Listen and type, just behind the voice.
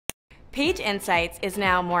Page Insights is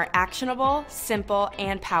now more actionable, simple,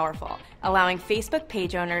 and powerful, allowing Facebook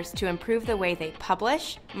page owners to improve the way they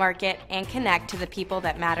publish, market, and connect to the people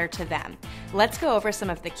that matter to them. Let's go over some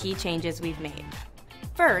of the key changes we've made.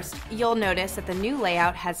 First, you'll notice that the new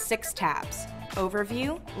layout has 6 tabs: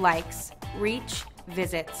 Overview, Likes, Reach,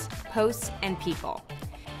 Visits, Posts, and People.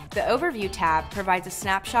 The Overview tab provides a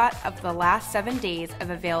snapshot of the last 7 days of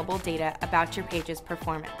available data about your page's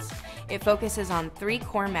performance. It focuses on 3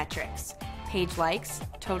 core metrics: page likes,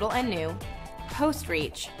 total and new; post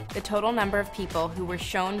reach, the total number of people who were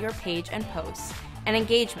shown your page and posts; and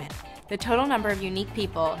engagement, the total number of unique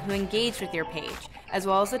people who engaged with your page, as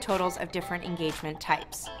well as the totals of different engagement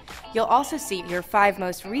types. You'll also see your 5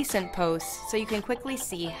 most recent posts so you can quickly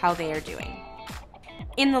see how they are doing.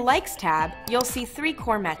 In the Likes tab, you'll see 3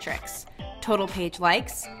 core metrics: total page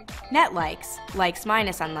likes, net likes, likes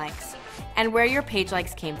minus unlikes, and where your page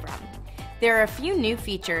likes came from. There are a few new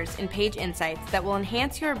features in Page Insights that will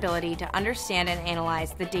enhance your ability to understand and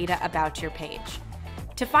analyze the data about your page.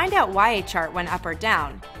 To find out why a chart went up or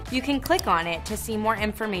down, you can click on it to see more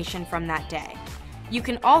information from that day. You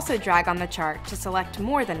can also drag on the chart to select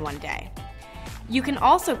more than one day. You can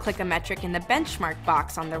also click a metric in the benchmark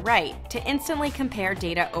box on the right to instantly compare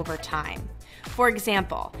data over time. For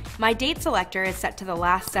example, my date selector is set to the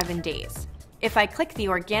last 7 days. If I click the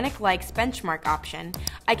Organic Likes benchmark option,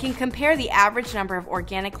 I can compare the average number of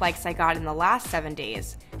organic likes I got in the last 7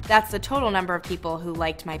 days, that's the total number of people who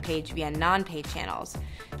liked my page via non-paid channels,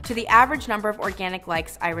 to the average number of organic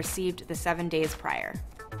likes I received the 7 days prior.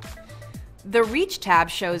 The Reach tab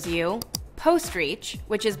shows you post reach,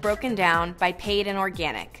 which is broken down by paid and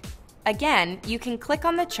organic. Again, you can click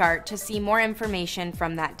on the chart to see more information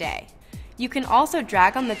from that day. You can also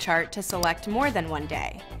drag on the chart to select more than one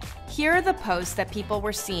day. Here are the posts that people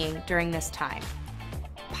were seeing during this time: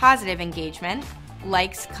 positive engagement,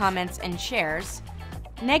 likes, comments, and shares;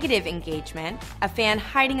 negative engagement, a fan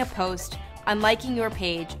hiding a post, unliking your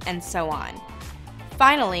page, and so on.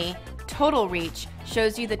 Finally, total reach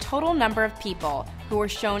shows you the total number of people who were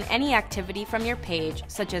shown any activity from your page,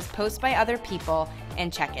 such as posts by other people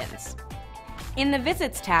and check-ins. In the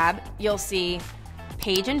Visits tab, you'll see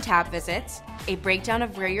page and tab visits, a breakdown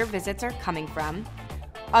of where your visits are coming from;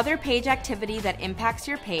 other page activity that impacts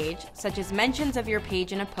your page, such as mentions of your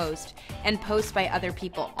page in a post and posts by other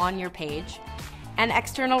people on your page; and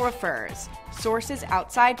external referrers, sources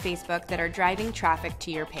outside Facebook that are driving traffic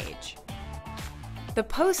to your page. The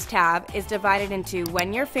Post tab is divided into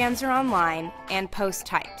when your fans are online and post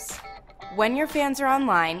types. When your fans are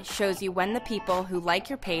online shows you when the people who like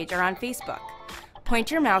your page are on Facebook. Point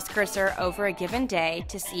your mouse cursor over a given day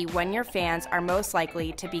to see when your fans are most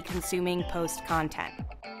likely to be consuming post content.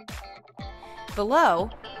 Below,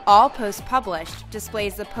 All Posts Published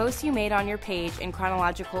displays the posts you made on your page in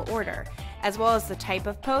chronological order, as well as the type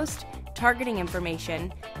of post, targeting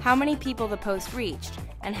information, how many people the post reached,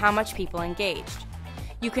 and how much people engaged.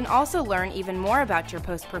 You can also learn even more about your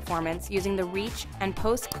post performance using the Reach and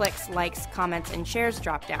Post Clicks, Likes, Comments, and Shares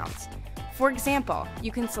dropdowns. For example,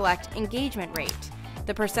 you can select Engagement Rate,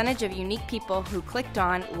 the percentage of unique people who clicked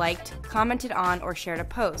on, liked, commented on, or shared a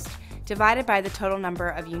post, divided by the total number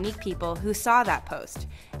of unique people who saw that post,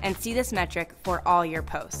 and see this metric for all your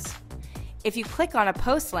posts. If you click on a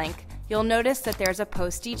post link, you'll notice that there's a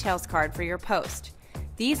post details card for your post.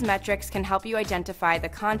 These metrics can help you identify the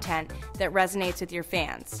content that resonates with your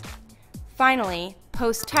fans. Finally,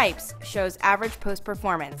 Post Types shows average post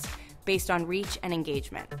performance based on reach and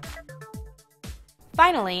engagement.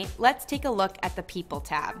 Finally, let's take a look at the People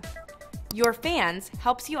tab. Your Fans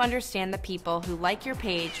helps you understand the people who like your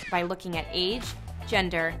page by looking at age,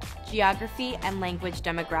 gender, geography, and language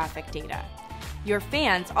demographic data. Your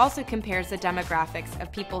Fans also compares the demographics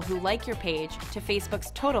of people who like your page to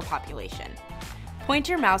Facebook's total population. Point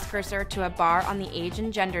your mouse cursor to a bar on the age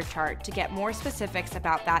and gender chart to get more specifics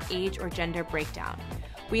about that age or gender breakdown.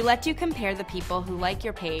 We let you compare the people who like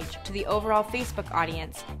your page to the overall Facebook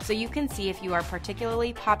audience so you can see if you are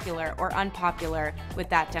particularly popular or unpopular with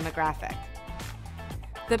that demographic.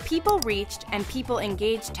 The People Reached and People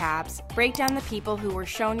Engaged tabs break down the people who were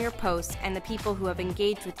shown your posts and the people who have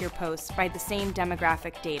engaged with your posts by the same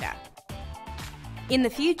demographic data. In the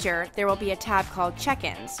future, there will be a tab called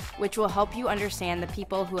Check-ins, which will help you understand the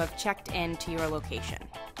people who have checked in to your location.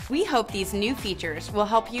 We hope these new features will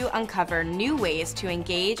help you uncover new ways to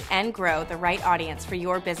engage and grow the right audience for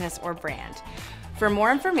your business or brand. For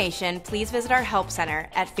more information, please visit our Help Center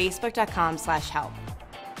at facebook.com/help.